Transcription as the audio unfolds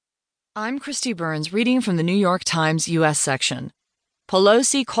I'm Christy Burns, reading from the New York Times U.S. section.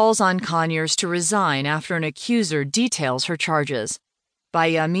 Pelosi calls on Conyers to resign after an accuser details her charges.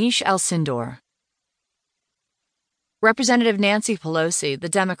 By Yamiche Alcindor. Representative Nancy Pelosi, the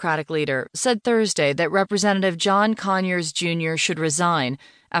Democratic leader, said Thursday that Representative John Conyers Jr. should resign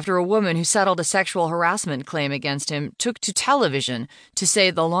after a woman who settled a sexual harassment claim against him took to television to say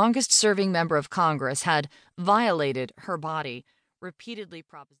the longest-serving member of Congress had violated her body, repeatedly propositioned.